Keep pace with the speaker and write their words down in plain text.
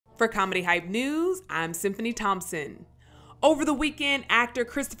For Comedy Hype News, I'm Symphony Thompson. Over the weekend, actor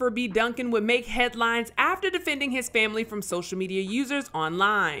Christopher B. Duncan would make headlines after defending his family from social media users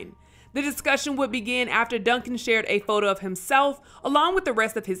online. The discussion would begin after Duncan shared a photo of himself along with the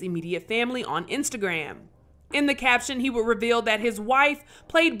rest of his immediate family on Instagram. In the caption, he would reveal that his wife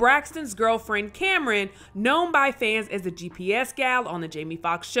played Braxton's girlfriend Cameron, known by fans as the GPS gal on the Jamie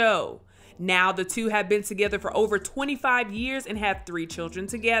Foxx show. Now the two have been together for over 25 years and have 3 children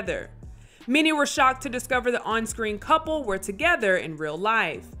together. Many were shocked to discover the on-screen couple were together in real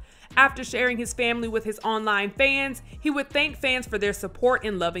life. After sharing his family with his online fans, he would thank fans for their support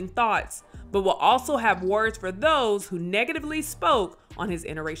and loving thoughts, but will also have words for those who negatively spoke on his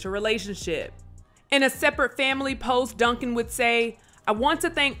interracial relationship. In a separate family post, Duncan would say, "I want to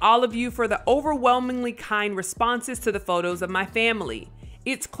thank all of you for the overwhelmingly kind responses to the photos of my family.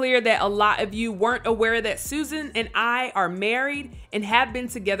 It's clear that a lot of you weren't aware that Susan and I are married and have been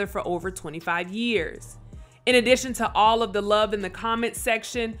together for over 25 years. In addition to all of the love in the comments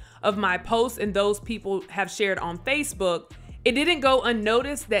section of my posts and those people have shared on Facebook, it didn't go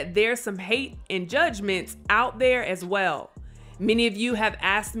unnoticed that there's some hate and judgments out there as well. Many of you have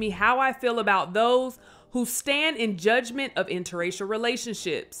asked me how I feel about those who stand in judgment of interracial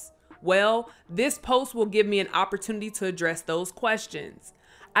relationships. Well, this post will give me an opportunity to address those questions.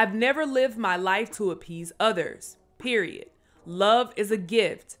 I've never lived my life to appease others, period. Love is a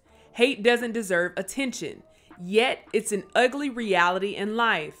gift. Hate doesn't deserve attention. Yet, it's an ugly reality in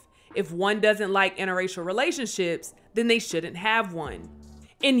life. If one doesn't like interracial relationships, then they shouldn't have one.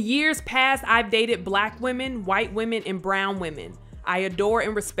 In years past, I've dated black women, white women, and brown women. I adore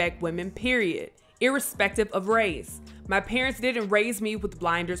and respect women, period, irrespective of race. My parents didn't raise me with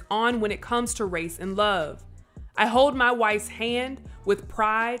blinders on when it comes to race and love. I hold my wife's hand with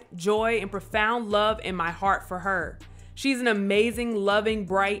pride, joy, and profound love in my heart for her. She's an amazing, loving,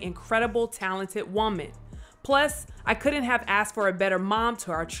 bright, incredible, talented woman. Plus, I couldn't have asked for a better mom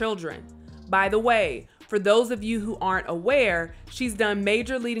to our children. By the way, for those of you who aren't aware, she's done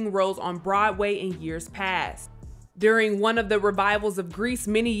major leading roles on Broadway in years past. During one of the revivals of Grease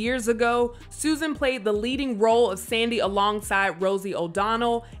many years ago, Susan played the leading role of Sandy alongside Rosie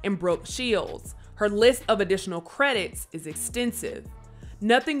O'Donnell and Brooke Shields. Her list of additional credits is extensive.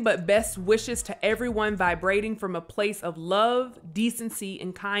 Nothing but best wishes to everyone vibrating from a place of love, decency,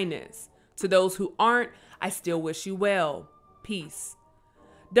 and kindness. To those who aren't, I still wish you well. Peace.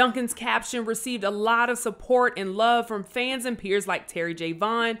 Duncan's caption received a lot of support and love from fans and peers like Terry J.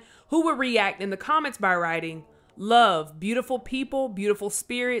 Vaughn, who would react in the comments by writing, "Love, beautiful people, beautiful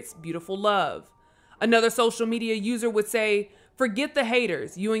spirits, beautiful love." Another social media user would say, "Forget the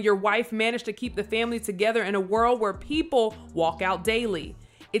haters. You and your wife managed to keep the family together in a world where people walk out daily.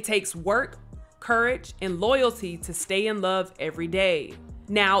 It takes work, courage, and loyalty to stay in love every day."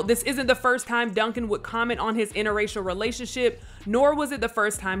 Now, this isn't the first time Duncan would comment on his interracial relationship, nor was it the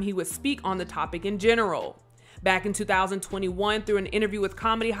first time he would speak on the topic in general. Back in 2021, through an interview with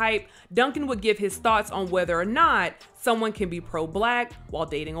Comedy Hype, Duncan would give his thoughts on whether or not someone can be pro-black while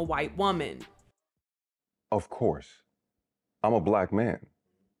dating a white woman. Of course. I'm a black man.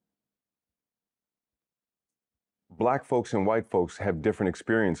 Black folks and white folks have different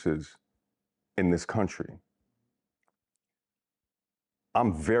experiences in this country.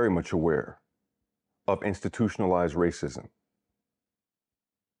 I'm very much aware of institutionalized racism.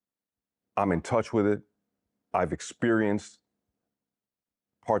 I'm in touch with it. I've experienced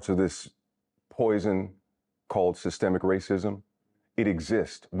parts of this poison called systemic racism. It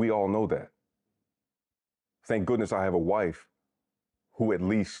exists. We all know that. Thank goodness I have a wife who at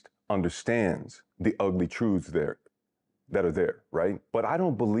least understands the ugly truths that are there, right? But I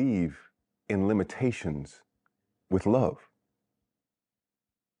don't believe in limitations with love.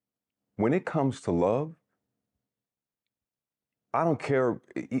 When it comes to love, I don't care,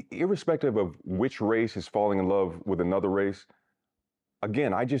 irrespective of which race is falling in love with another race.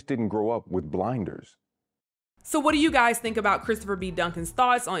 Again, I just didn't grow up with blinders. So what do you guys think about Christopher B. Duncan's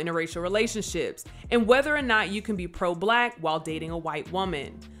thoughts on interracial relationships and whether or not you can be pro-black while dating a white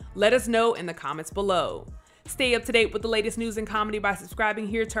woman? Let us know in the comments below. Stay up to date with the latest news and comedy by subscribing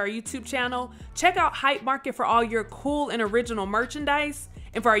here to our YouTube channel. Check out Hype Market for all your cool and original merchandise.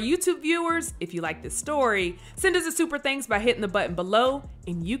 And for our YouTube viewers, if you like this story, send us a super thanks by hitting the button below,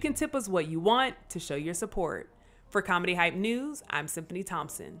 and you can tip us what you want to show your support. For Comedy Hype News, I'm Symphony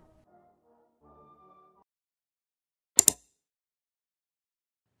Thompson.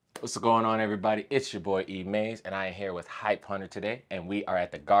 What's going on, everybody? It's your boy E Mays, and I am here with Hype Hunter today, and we are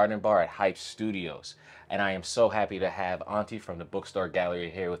at the Garden Bar at Hype Studios. And I am so happy to have Auntie from the Bookstore Gallery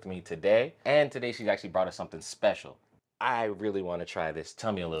here with me today. And today she's actually brought us something special. I really want to try this.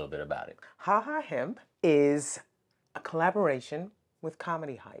 Tell me a little bit about it. Ha Ha Hemp is a collaboration with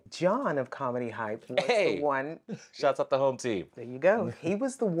Comedy Hype. John of Comedy Hype was Hey! the one. Shouts out the home team. There you go. He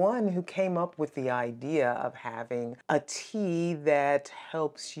was the one who came up with the idea of having a tea that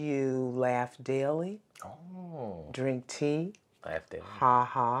helps you laugh daily, Oh, drink tea. laugh daily. Ha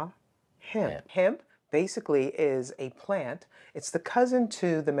Ha Hemp. Hemp basically is a plant. It's the cousin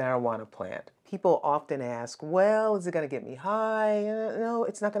to the marijuana plant. People often ask, well, is it going to get me high? No,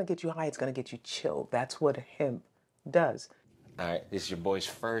 it's not going to get you high. It's going to get you chilled. That's what hemp does. All right, this is your boy's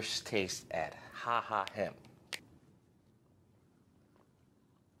first taste at Ha Ha Hemp.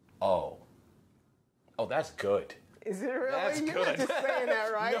 Oh, that's good. Is it really? That's You're good. not just saying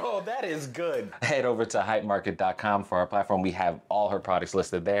that, right? No, that is good. Head over to hypemarket.com for our platform. We have all her products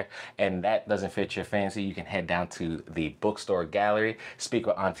listed there. And that doesn't fit your fancy, you can head down to the bookstore gallery, speak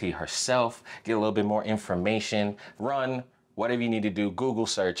with Auntie herself, get a little bit more information, run, whatever you need to do, Google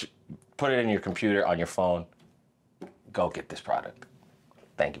search, put it in your computer, on your phone. Go get this product.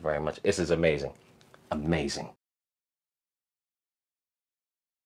 Thank you very much. This is amazing. Amazing.